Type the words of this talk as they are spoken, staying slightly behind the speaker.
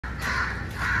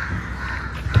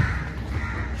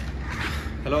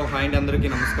Hello hi అండి, అందరికీ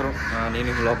నమస్కారం.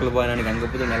 నేను లోకల్ బాయ్ నని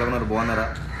గంగపతి నెలకొన్నారు. బాగున్నారా?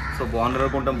 సో బాగున్నారు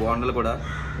అనుకుంటాం. బాగుండాలి కూడా.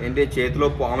 ఏంటి చేతిలో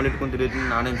పాములు ఎట్టుకుని తిరుగుతుంది,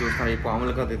 నానేం చూస్తాను. ఈ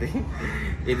పాములు కాదు,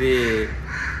 ఇది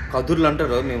కదుర్లు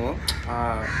అంటారు. మేము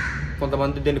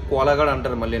కొంతమంది దీన్ని కోలగాడ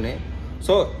అంటారు మళ్ళీని.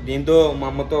 సో దీంతో మా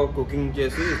అమ్మతో కుకింగ్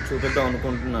చేసి చూపిద్దాం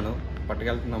అనుకుంటున్నాను.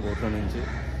 పట్టుకెళ్తున్నా బోట్లో నుంచి.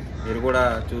 మీరు కూడా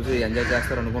చూసి ఎంజాయ్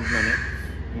చేస్తారు అనుకుంటున్నాను.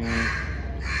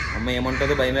 అమ్మ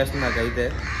ఏమంటుందో భయం వేస్తుంది నాకైతే.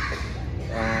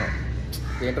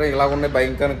 ఏంటో ఇలా ఉన్నాయి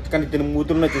భయం, కానీ దీని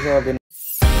మూతున్నా చూసేవాళ్ళు. దీన్ని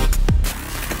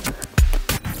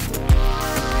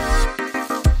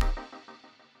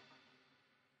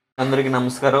అందరికీ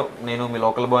నమస్కారం. నేను మీ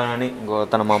లోకల్ బాయ్ అని.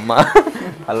 తన మా అమ్మ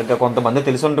వాళ్ళకి కొంతమంది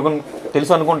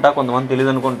తెలుసు అనుకుంటా, కొంతమంది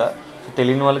తెలియదు అనుకుంటా.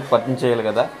 తెలియని వాళ్ళకి పరిచయం చేయాలి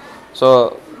కదా. సో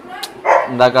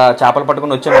ఇందాక చేపలు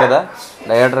పట్టుకుని వచ్చాను కదా,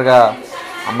 డైరెక్టర్గా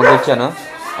అమ్మకి వచ్చాను.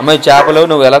 అమ్మ ఈ చేపలు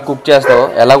నువ్వు ఎలా కుక్ చేస్తావు,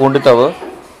 ఎలా వండుతావు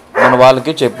మన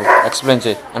వాళ్ళకి చెప్పు, ఎక్స్ప్లెయిన్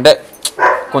చేయి. అంటే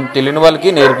కొంత తెలియని వాళ్ళకి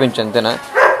నేర్పించు, అంతేనా?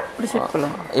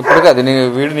 ఇప్పుడు కాదు,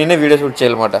 నేనే వీడియో షూట్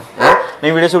చేయాలన్నమాట.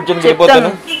 నేను వీడియో షూట్ చేయడానికి వెళ్ళిపోతాను,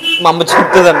 మా అమ్మ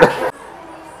చెప్తుందంట.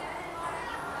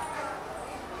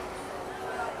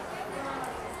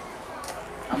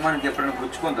 అమ్మ నీకు ఎప్పుడైనా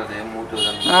గుచ్చుకుంటుంది?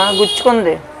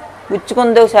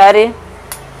 గుచ్చుకుంది ఒకసారి.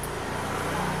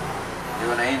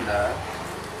 ఏమైనా అయిందా?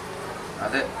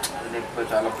 అదే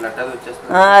చాలా బ్లడ్ అది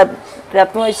వచ్చేస్తుంది.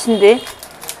 రక్తం వచ్చింది.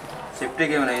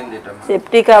 సెప్టిక్ ఏమైనా అయింది?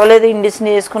 సెప్టిక్ అవ్వలేదు, ఇండిషన్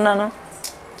వేసుకున్నాను.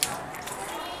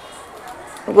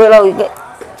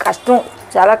 కష్టం,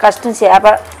 చాలా కష్టం. చేప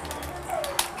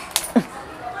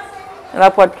ఇలా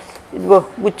ఇదిగో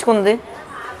గుచ్చుకుంది,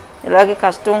 ఇలాగే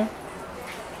కష్టం.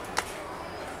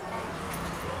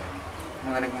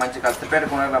 మంచి కత్తిపేట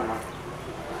కొనాలమ్మా.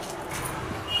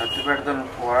 కత్తిపేటతో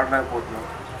పోరాడలేకపోతున్నావు.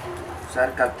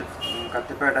 ఒకసారి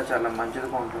కత్తిపేట చాలా మంచిది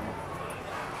కొంటుంది.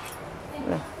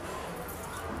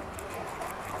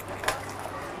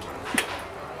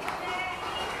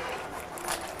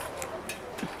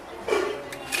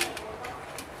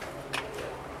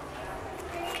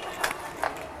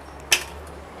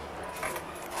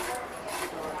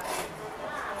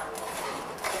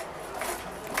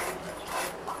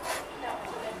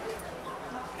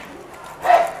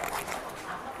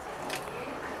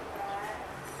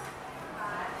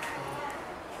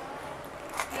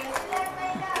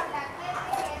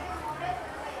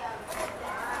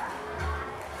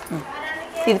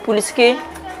 ఇది పులుసుకి.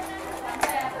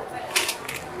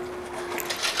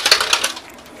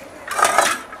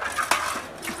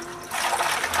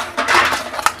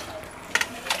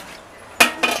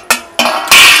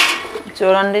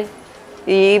 చూడండి,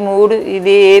 ఈ మూడు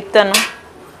ఇది వేపుతాను.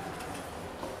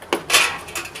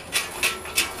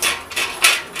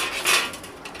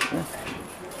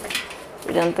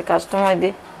 ఇదంత కష్టం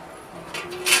ఇది.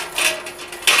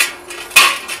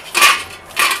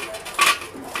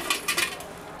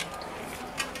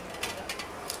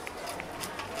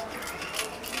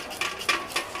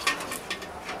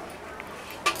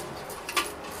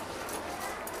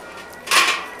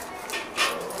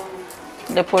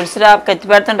 అంటే పొడిసి కత్తి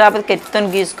పెడతాను, రాకపోతే కత్తితో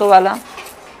గీసుకోవాలా.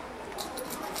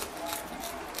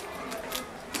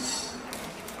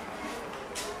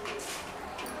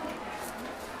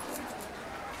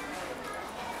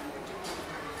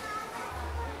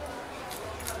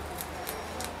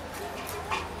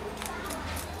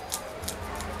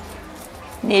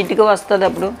 నీట్గా వస్తుంది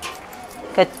అప్పుడు.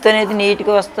 కత్తితో అనేది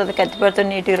నీట్గా వస్తుంది, కత్తి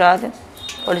పెడతాను నీట్గా రాదు,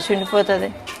 పొడిసి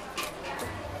ఉండిపోతుంది.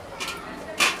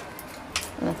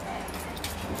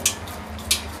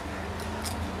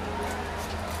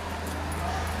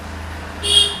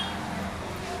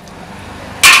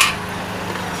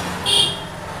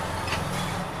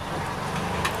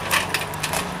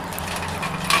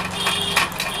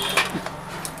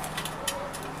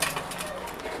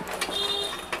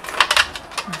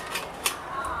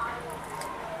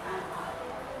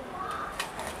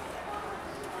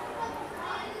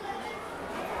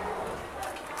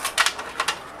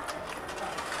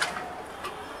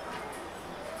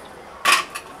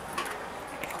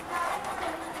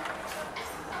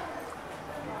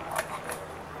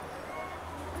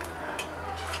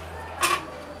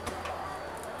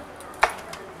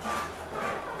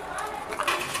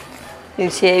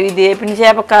 ఇది వేపిన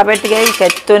చేప కాబట్టి ఈ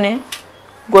కత్తితోని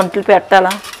గొంతులు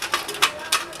పెట్టాలా.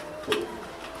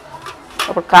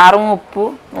 అప్పుడు కారం ఉప్పు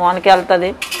నూనెకి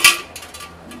వెళ్తుంది.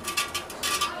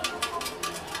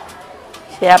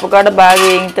 చేప కూడా బాగా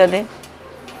వేగుతుంది.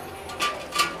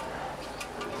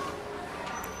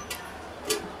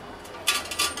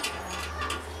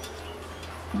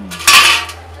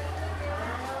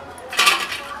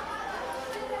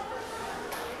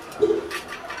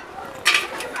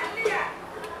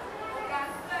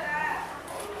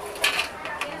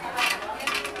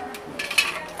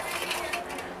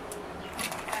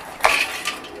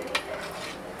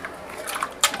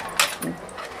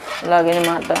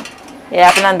 అలాగనమాట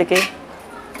ఏపనందుకి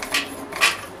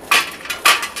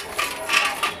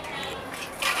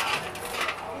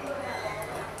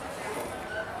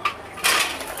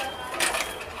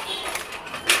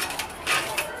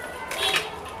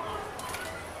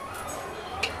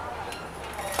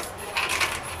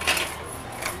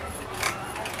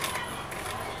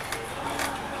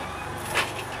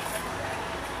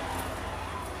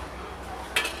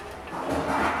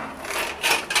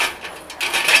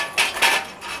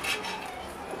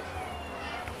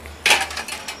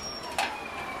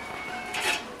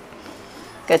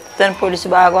కత్తితో పొడిసి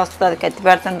బాగా వస్తుంది కత్తి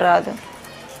పెడతాను రాదు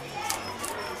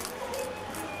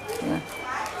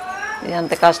ఇది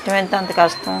ఎంత కష్టం ఎంత అంత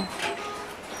కష్టం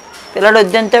పిల్లడు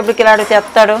వద్దంటప్పుడు కిలాడు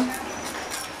తెస్తాడు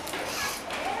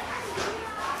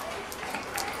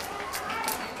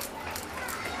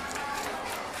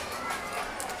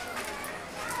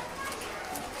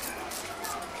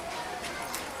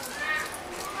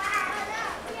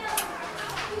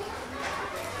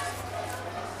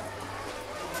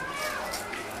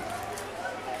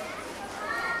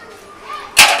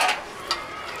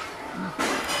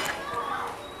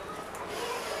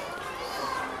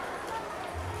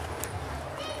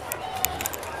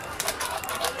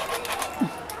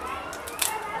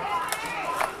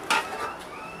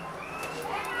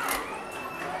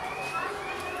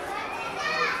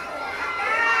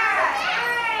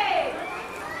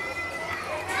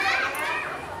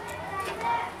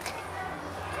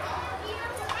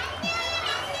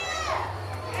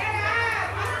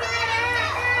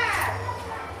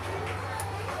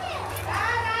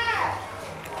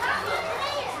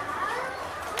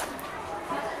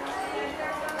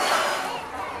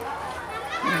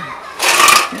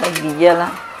గీయాల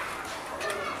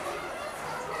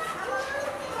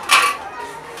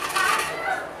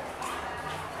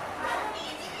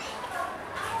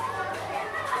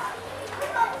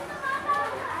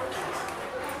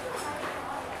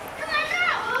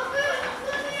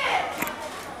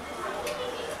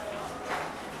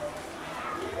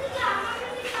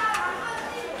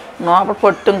లోపల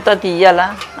పొట్టుంతా తీయాలా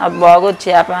అది బాగోదు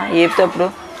చేప ఏపుతప్పుడు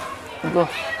ఇగో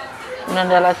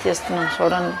నేను ఎలా తీస్తున్నాను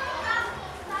చూడండి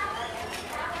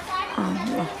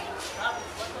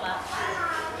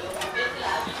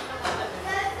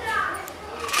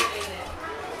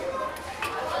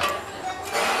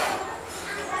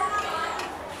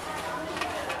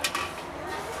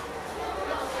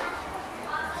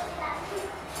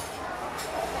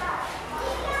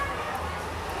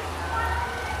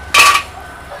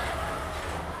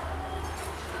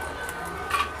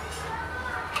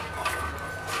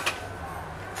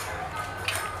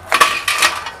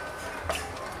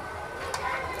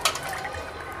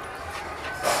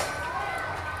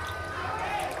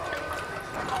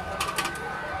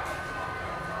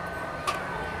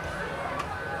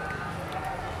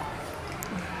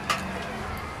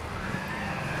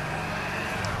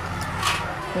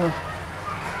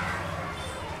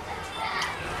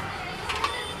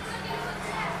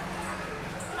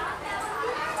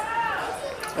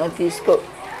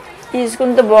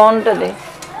తీసుకుంటే బాగుంటుంది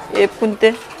వేపుకుంటే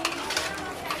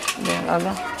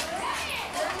అలాగా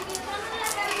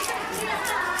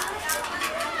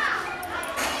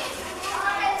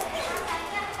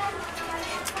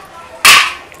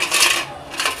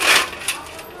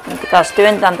అంత కష్టం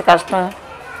ఎంత అంత కష్టం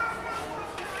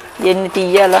ఎన్ని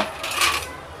తీయాలా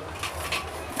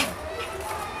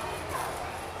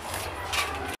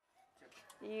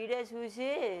వీడియో చూసి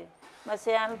మా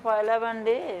ఛానల్ ఫాలో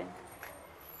అవ్వండి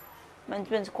మంచి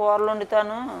మంచి కూరలు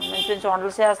వండుతాను మంచి మంచి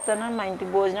వంటలు చేస్తాను మా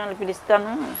ఇంటికి భోజనాలు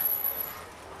పిలుస్తాను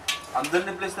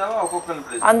అందరినీ పిలుస్తావా ఒక్కొక్కరిని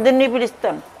పిలుస్తావా అందరినీ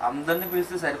పిలుస్తాను అందరినీ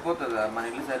పిలిస్తే సరిపోతుందా మన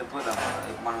ఇల్లు సరిపోదా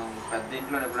మనం పెద్ద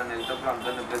ఇంట్లో ఎప్పుడైనా వెళ్తేప్పుడు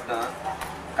అందరినీ పిలుస్తావా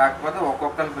కాకపోతే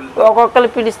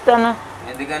ఒక్కొక్కరిని పిలుస్తాను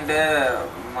ఎందుకంటే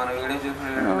మన వీడియో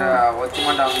చూసిన వచ్చి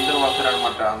అందరూ వస్తారు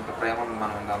అనమాట అంత ప్రేమ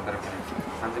మనం అందరికి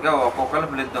అందుకే ఒక్కొక్కరిని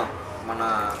పిలుద్దాం మన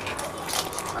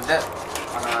అంటే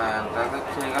మన ఎంత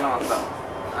చేయగలం అంతా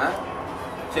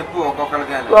చెప్పు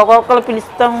ఒక్కొక్కరు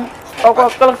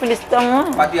పిలుస్తాము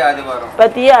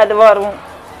ప్రతి ఆదివారం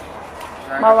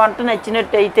మా వంట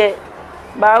నచ్చినట్టు అయితే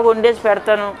బాగా వండేసి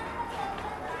పెడతాను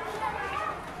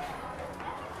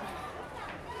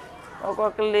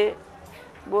ఒక్కొక్కరి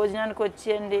భోజనానికి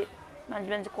వచ్చేయండి మంచి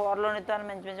మంచి కూరలు వండుతాను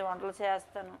మంచి మంచి వంటలు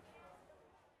చేస్తాను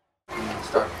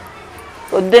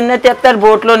పొద్దున్నే తెస్తారు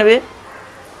బోట్లోనివి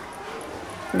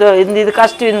ఇది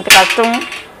కష్టం ఇంత కష్టం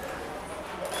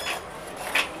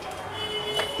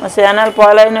మా ఛానల్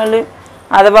ఫాలో అయిన వాళ్ళు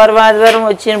ఆదివారం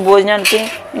వచ్చిన భోజనానికి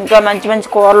ఇంకా మంచి మంచి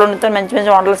కూరలు వండుతాను మంచి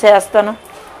మంచి వంటలు చేస్తాను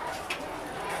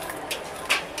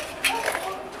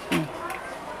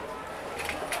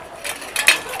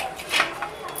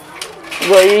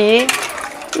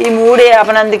ఈ 3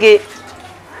 వేపనందుకి,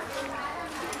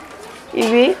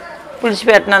 ఇవి పులిసి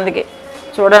పెట్టినందుకి.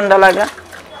 చూడండి అలాగా.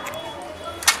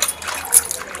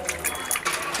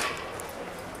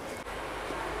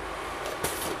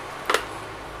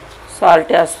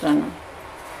 సాల్ట్ వేస్తున్నాను.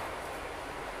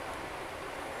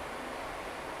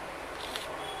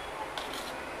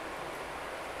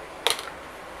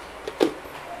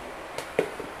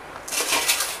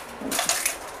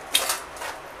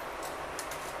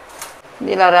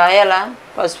 ఇలా రాయాలా,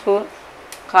 పసుపు,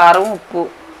 కారం, ఉప్పు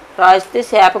రాస్తే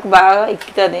చేపకు బాగా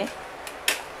ఎక్కుతుంది.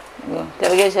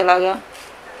 తిరగేసేలాగా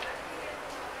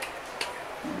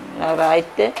ఇలా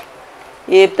రాయితే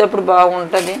వేపుతప్పుడు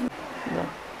బాగుంటుంది.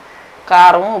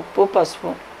 కారం, ఉప్పు,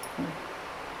 పసుపు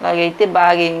ఇలాగైతే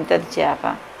బాగా వేగుతుంది చేప.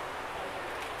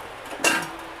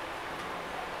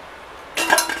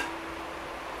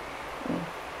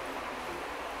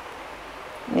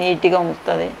 నీట్గా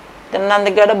ఉంటుంది,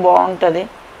 తిన్నందుకు కూడా బాగుంటుంది.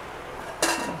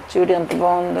 చూడు ఎంత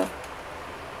బాగుందో.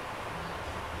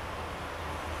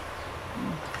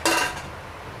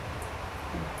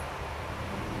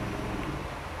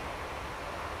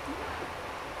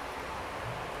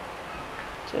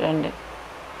 చూడండి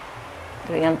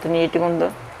ఎంత నీట్గా ఉందో.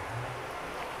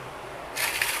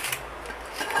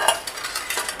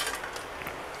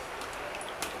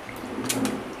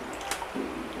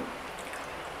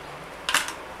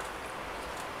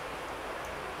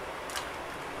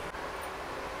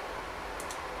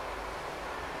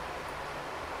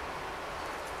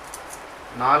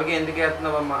 నాలుగు ఎందుకు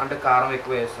వేస్తున్నావమ్మా? అంటే కారం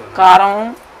ఎక్కువ వేస్తావు. కారం,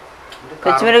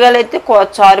 పచ్చిమిరకాయలు అయితే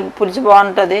చారు పులుసు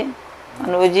బాగుంటుంది.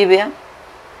 నూజీబి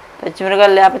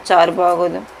పచ్చిమిరకాయలు లేకపోతే చారు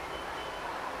బాగోదు.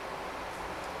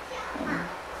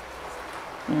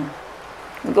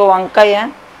 ఇంకో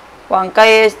వంకాయ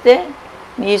వేస్తే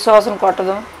నీ సోసన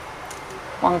కొట్టదు.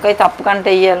 వంకాయ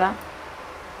తప్పకుండా వేయాల.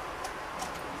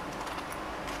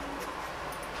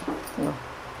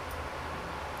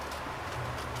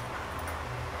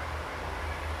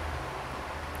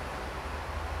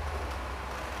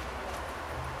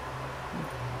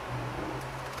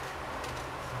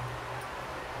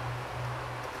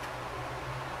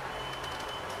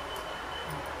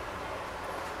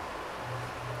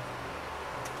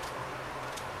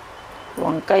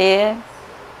 వంకాయ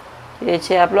ఏ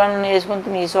చేపలో వేసుకుంటే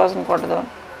నీ సోసన కొట్టదు.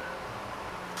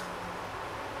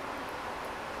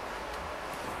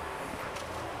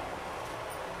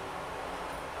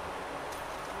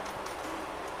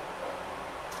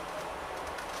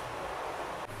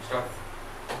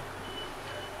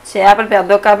 చేపలు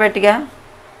పెద్ద కాబట్టిగా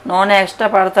నూనె ఎక్స్ట్రా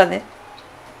పడుతుంది.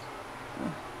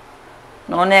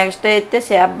 నూనె ఎక్స్ట్రా అయితే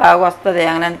చేప బాగా వస్తుంది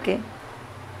వేగడానికి.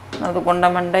 అది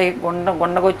గుండమంటే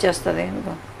గుండకు వచ్చేస్తుంది.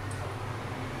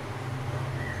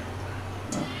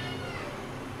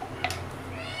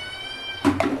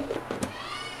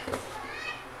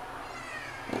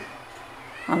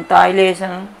 అంత ఆయిల్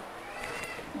వేసాను.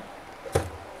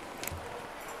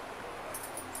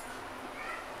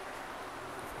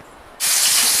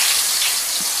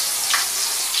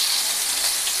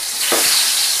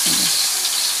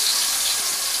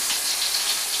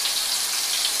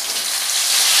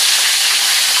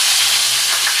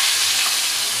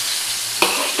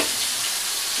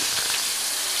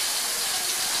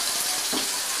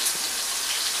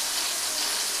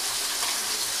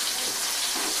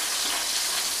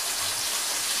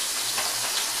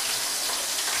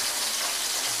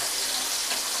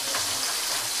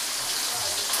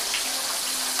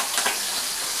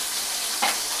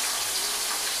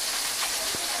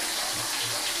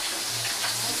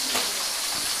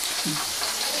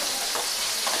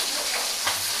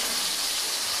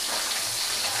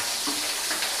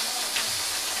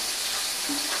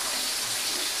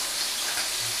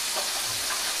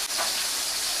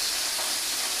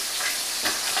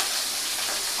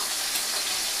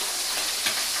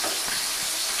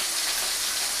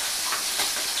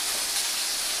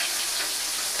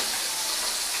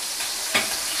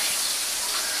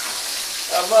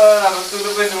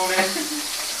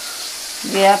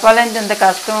 వేపాలంటే ఇంత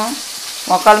కష్టం,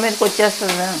 మొక్కల మీదకి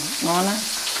వచ్చేస్తుంది నూనె.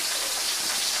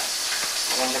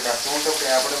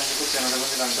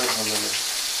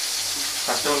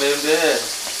 కష్టం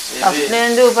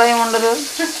లేనిదే ఉపాయం ఉండదు.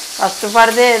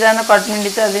 కష్టపడితే ఏదైనా కట్టు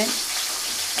నిండుతుంది.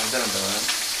 అంతేనంటావా?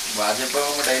 బాగా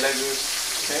చెప్పావమ్మా డైలాగ్.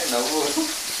 నవ్వు.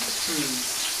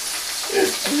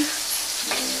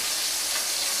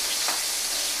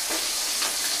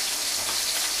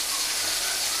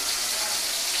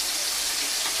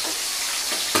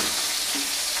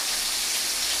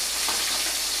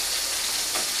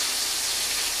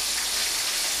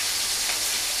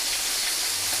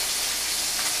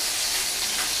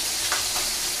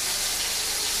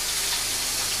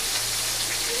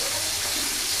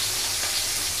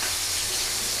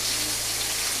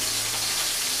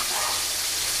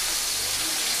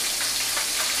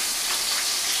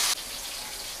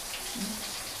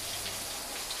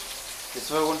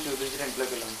 విశ్వగుని చూపించిన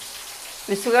ఇంట్లోకి వెళ్ళాను.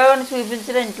 విశ్వగాడిని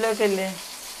చూపించిన ఇంట్లోకి వెళ్ళి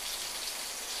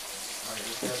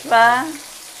విశ్వా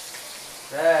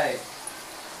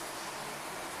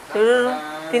చూడు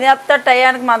తినేస్తాడు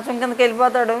టయానికి మంచం కిందకి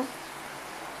వెళ్ళిపోతాడు.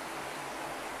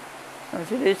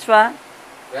 చూడు విశ్వా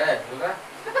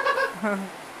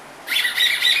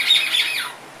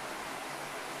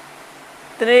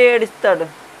తినే ఏడుస్తాడు.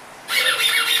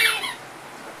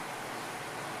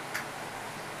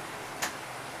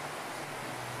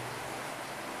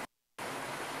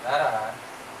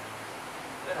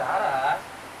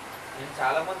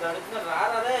 చాలా మంది అడుగుతున్నారు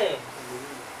రారా అదే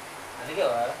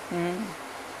అడిగావా?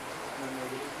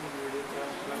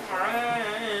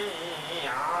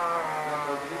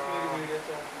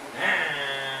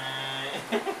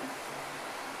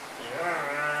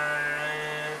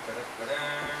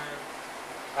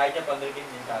 హాయ్ చెప్పు అందరికి.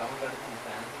 నేను చాలా మంది అడుగుతుంది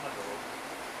ఫ్యాన్స్ ఉన్నారు.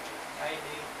 హాయ్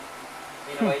అండి,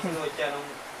 నేను వయసులో వచ్చాను,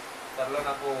 త్వరలో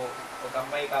నాకు ఒక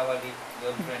అమ్మాయి కావాలి,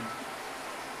 గర్ల్ ఫ్రెండ్.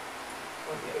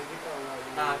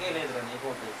 నాకే లేదురా, నీకు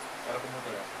ఓకే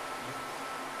వరకుముట్టుగా.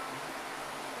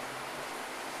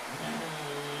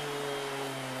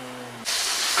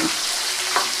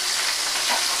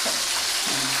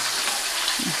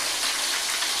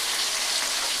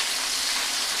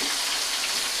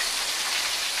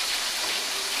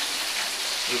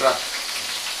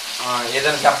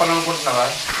 ఏదైనా చెప్పాలనుకుంటున్నావా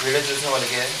వీడియో చూసిన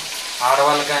వాళ్ళకి?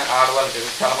 ఆడవాళ్ళకి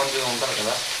చాలా మంది ఉంటారు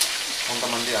కదా,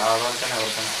 కొంతమంది ఆడవాళ్ళకైనా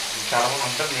ఎవరికైనా చాలామంది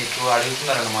ఉంటారు, నీకు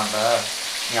అడుగుతున్నారనమాట.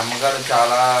 మీ అమ్మగారు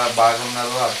చాలా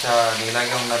బాగున్నారు, అచ్చ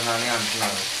నీలాగే ఉన్నారు అని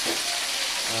అంటున్నారు.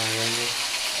 ఏంటి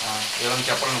ఏమైనా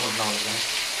చెప్పాలనుకుంటున్నావు వాళ్ళకి?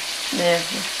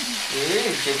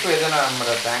 చెప్పు ఏదైనా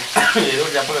మరి. థ్యాంక్స్ ఏదో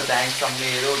ఒకటి చెప్పలేదు, థ్యాంక్స్ అమ్మ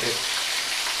ఏదో ఒకటి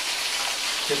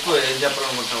చెప్పు. ఏం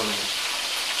చెప్పాలనుకుంటున్నావు వాళ్ళకి?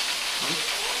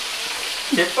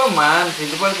 చెప్పమ్మా,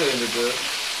 సిగ్గుపడుతుంది ఎందుకు?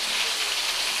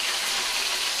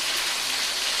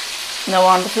 నా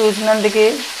వంట చూసినందుకు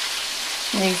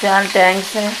నీకు చాలా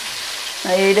థ్యాంక్స్.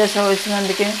 నా వీడియోస్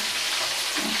వచ్చినందుకు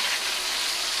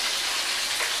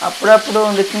అప్పుడప్పుడు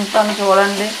వండుతుంటాను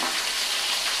చూడండి.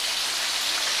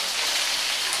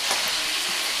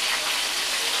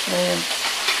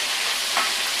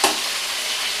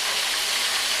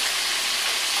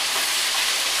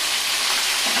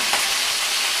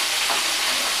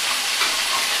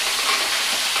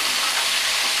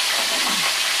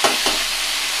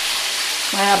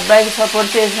 మా అబ్బాయికి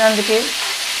సపోర్ట్ చేసినందుకు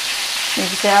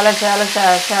నీకు చాలా చాలా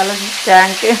చాలా చాలా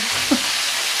థ్యాంక్ యూ.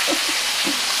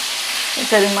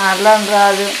 సరే మాట్లాడడం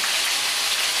రాదు.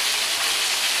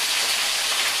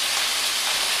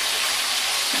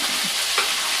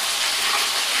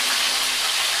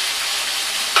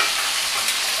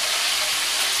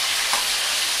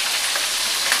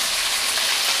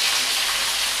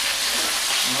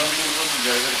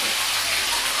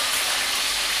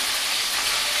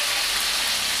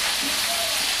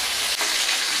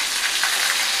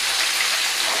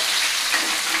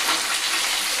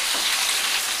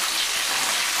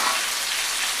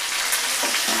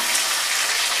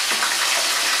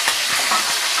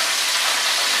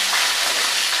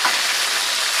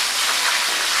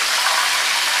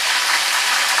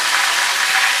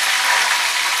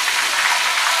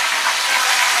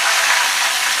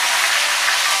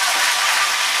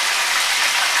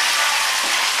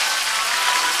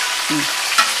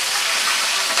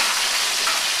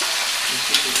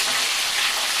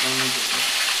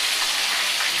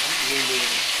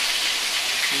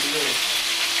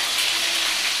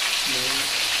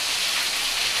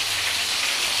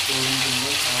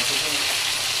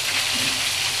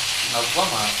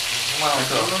 నవ్వమ్మా,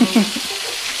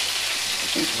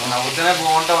 నవ్వుతూనే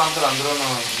బాగుంటావు అంటారు అందరూ.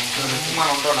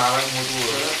 మనం ఉంటావు నాలుగు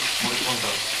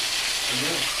ముడుచుకుంటావు.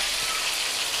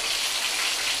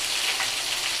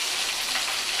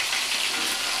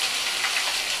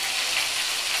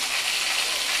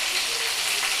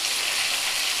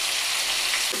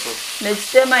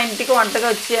 నెక్స్ట్ మా ఇంటికి వంటగా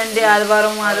వచ్చేయండి.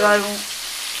 ఆదివారం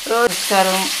రోజు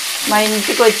ఇస్తారు. మా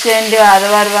ఇంటికి వచ్చేయండి,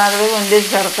 ఆదివారం వండేసి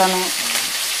పెడతాను.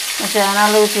 మా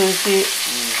ఛానల్ చూసి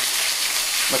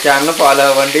మా ఛానల్ ఫాలో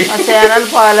అవ్వండి.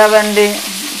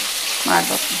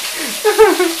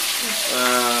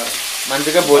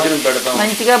 మంచిగా భోజనం పెడతాను.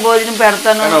 మంచి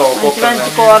మంచి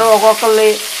కూర ఒక్కొక్కరి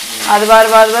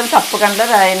ఆదివారం తప్పకుండా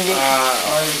రాయండి.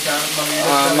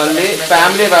 మళ్ళీ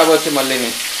ఫ్యామిలీ రావచ్చు.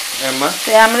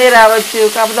 ఫ్యామిలీ రావచ్చు,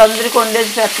 కాకపోతే అందరికి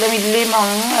వండేసి పెట్టలేము. ఇల్లు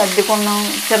మేము అద్దెకున్నాం,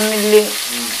 చిన్న ఇల్లు,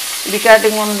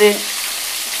 రికార్డింగ్ ఉంది.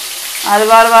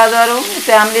 ఆదివారం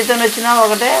ఫ్యామిలీతో వచ్చినా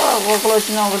ఒకటే, ఒక్కొక్కరు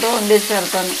వచ్చినా ఒకటే వండేసి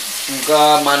పెడతాను. ఇంకా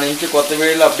మా నుంచి కొత్త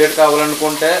వీడియోలు అప్డేట్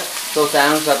కావాలనుకుంటే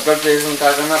ఛానల్ సబ్స్క్రైబ్ చేసిన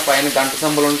కాకుండా పైన గంట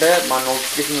సింబల్ ఉంటే మా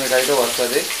నోటిఫికేషన్ మీకు అయితే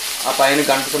వస్తుంది. ఆ పైన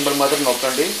గంట సింబల్ మాత్రం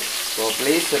నొక్కండి. So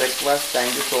please request,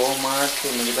 thank you so much.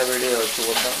 మిగతా వీడియో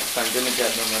చూద్దాం, కంటిన్యూ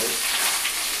చేద్దాం. మరి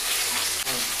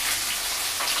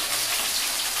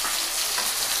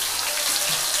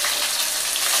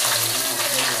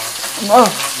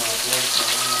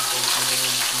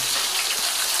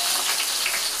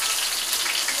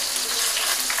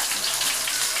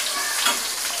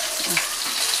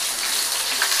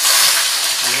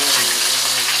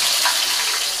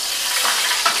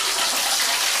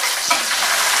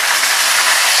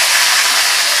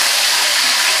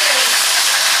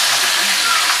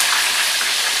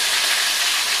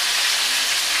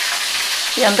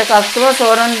ఎంత కష్టమో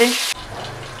చూడండి.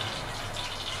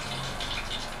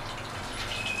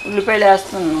 ఉల్లిపాయలు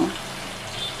వేస్తున్నాను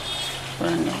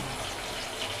చూడండి.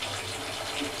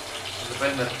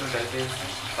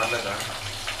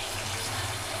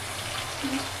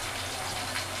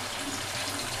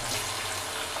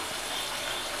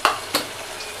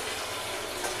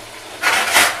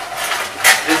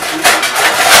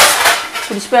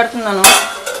 పుడిచి పెడుతున్నాను.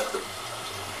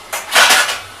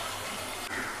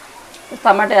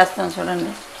 టమాటా వేస్తాను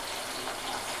చూడండి.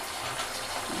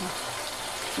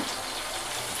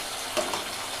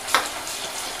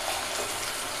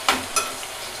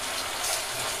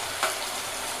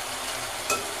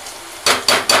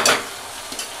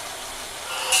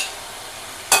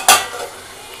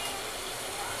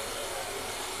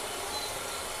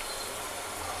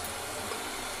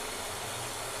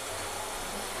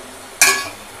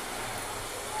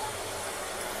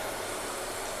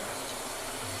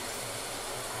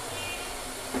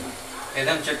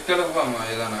 ఏదైనా చెప్తాడు అమ్మ,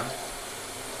 ఏదైనా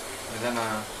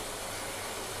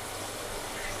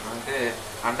అంటే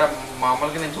అంటే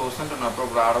మామూలుగా నేను చూస్తుంటున్నా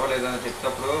అప్పుడు ఆడవాళ్ళు ఏదైనా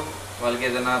చెప్తేప్పుడు వాళ్ళకి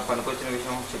ఏదైనా పనికొచ్చిన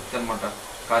విషయం చెప్తా అనమాట.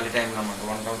 ఖాళీ టైంలో అన్నమాట,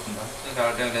 వంట అవుతుందా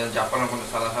ఖాళీ టైం ఏదైనా చెప్పాలనుకుంటే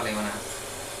సలహాలు ఏమైనా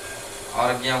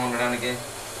ఆరోగ్యం ఉండడానికి.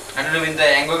 అంటే నువ్వు ఇంత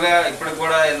యంగ్గా ఇప్పుడు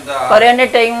కూడా ఇంత కొరండే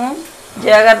టైము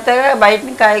జాగ్రత్తగా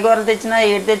బయట కాయగూరలు తెచ్చినా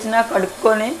ఏది తెచ్చినా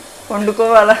కడుక్కొని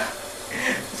వండుకోవాలా.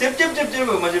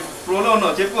 చెప్పు మంచి ఫ్లోలో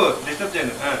ఉన్నావు, చెప్పు, డిస్టర్బ్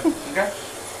చేయను. ఇంకా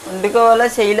వండుకోవాలా,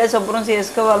 చెయ్యిలే శుభ్రం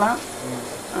చేసుకోవాలా,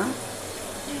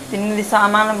 తిండి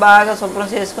సామాను బాగా శుభ్రం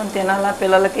చేసుకొని తినాలా.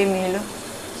 పిల్లలకి మీలు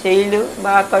చెయ్యిలు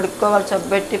బాగా కడుక్కోవాలి,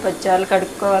 చొబ్బెట్టి పచ్చాలు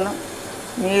కడుక్కోవాలా.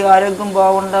 మీ ఆరోగ్యం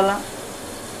బాగుండాలా.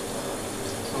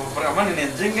 సూపర్ అమ్మ, నేను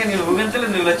నిజంగా నేను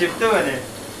ఊహించలేదు నువ్వు ఇలా చెప్తావని.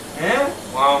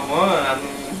 వామ్మో,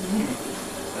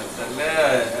 అసలే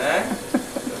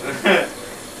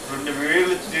 2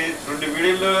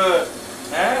 వీడియోలు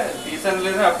తీసాను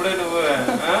లేదా అప్పుడే నువ్వు.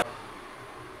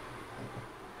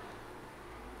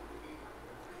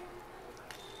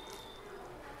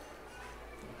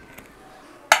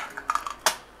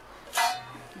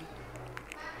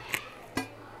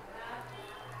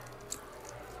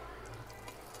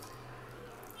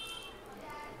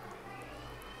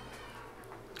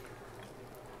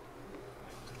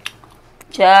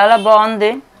 చాలా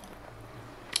బాగుంది.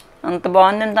 అంత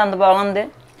బాగుంది అంటే అంత బాగుంది.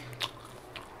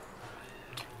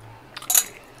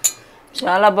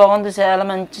 చాలా బాగుంది, చాలా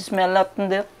మంచి స్మెల్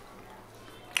వస్తుంది.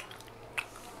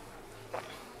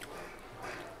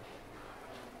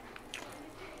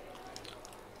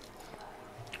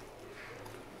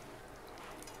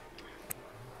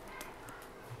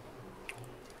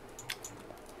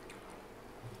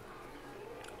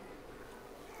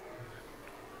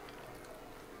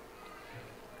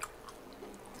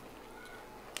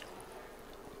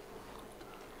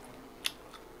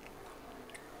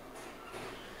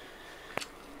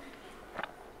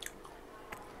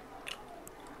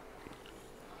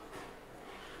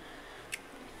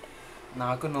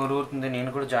 నాకు నోరు ఊరుతుంది, నేను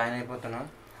కూడా జాయిన్ అయిపోతాను.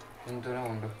 ఇంతనే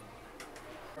ఉండు,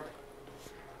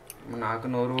 నాకు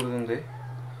నోరు ఊరుతుంది.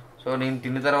 సో నేను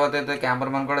తిన్న తర్వాత అయితే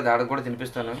కెమెరామెన్ కూడా దాడికి కూడా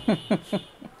తినిపిస్తాను.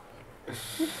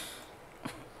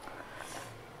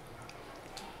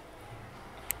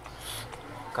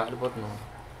 కాలిపోతున్నాను.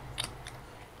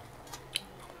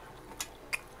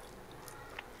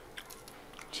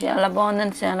 చాలా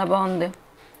బాగుందండి, చాలా బాగుంది.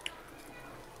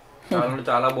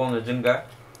 చాలా బాగుంది నిజంగా.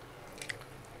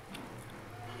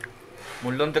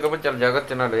 ముళ్ళు ఉంది కాబట్టి చాలా జాగ్రత్త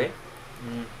తినాలి.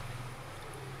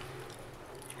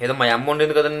 ఏదో మా అమ్మ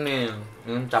వండింది కదని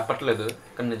నేను చెప్పట్లేదు,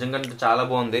 కానీ నిజంగా చాలా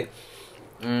బాగుంది.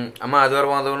 అమ్మ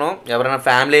ఆదివారం ఆదివారం ఎవరైనా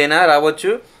ఫ్యామిలీ అయినా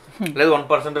రావచ్చు, లేదు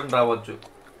 1% రావచ్చు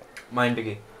మా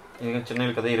ఇంటికి. ఎందుకంటే చిన్న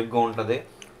ఇల్లు కదా, ఇరుగ్గా ఉంటుంది.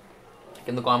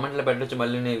 కింద కామెంట్లో పెట్టచ్చు,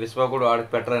 మళ్ళీ నేను విశ్వా కూడా వాడికి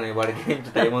పెట్టరని. వాడికి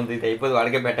టైం ఉంది, ఇది అయిపోతే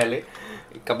వాడికే పెట్టాలి.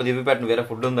 కాకపోతే ఇవి పెట్టను, వేరే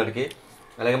ఫుడ్ ఉంది వాడికి.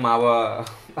 అలాగే మా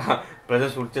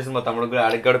ప్రజెంట్ షూట్ చేసి మా తమ్ముడికి కూడా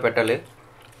ఆడికి కూడా పెట్టాలి.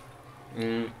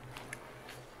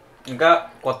 ఇంకా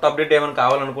కొత్త అప్డేట్ ఏమైనా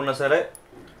కావాలనుకున్నా సరే,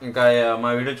 ఇంకా మా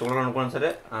వీడియో చూడాలనుకున్నా సరే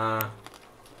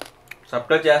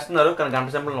సబ్స్క్రైబ్ చేస్తున్నారు కానీ గంట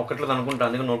సింబల్ నొక్కట్లేదు అనుకుంటా,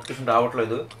 అందుకే నోటిఫికేషన్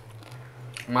రావట్లేదు.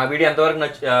 మా వీడియో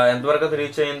ఎంతవరకు అయితే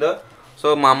రీచ్ అయ్యిందో, సో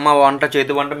మా అమ్మ వంట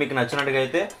చేతి వంట మీకు నచ్చినట్టుగా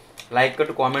అయితే లైక్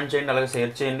కొట్టి కామెంట్ చేయండి, అలాగే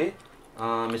షేర్ చేయండి.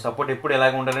 మీ సపోర్ట్ ఎప్పుడు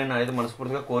ఎలాగ ఉండాలని నేనైతే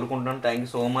మనస్ఫూర్తిగా కోరుకుంటున్నాను. Thank you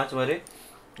so much. మరి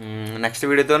నెక్స్ట్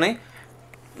వీడియోతో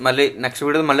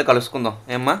మళ్ళీ కలుసుకుందాం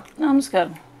ఏమ్మా.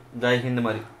 నమస్కారం. జై హింద్.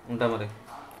 మరి ఉంటా మరి.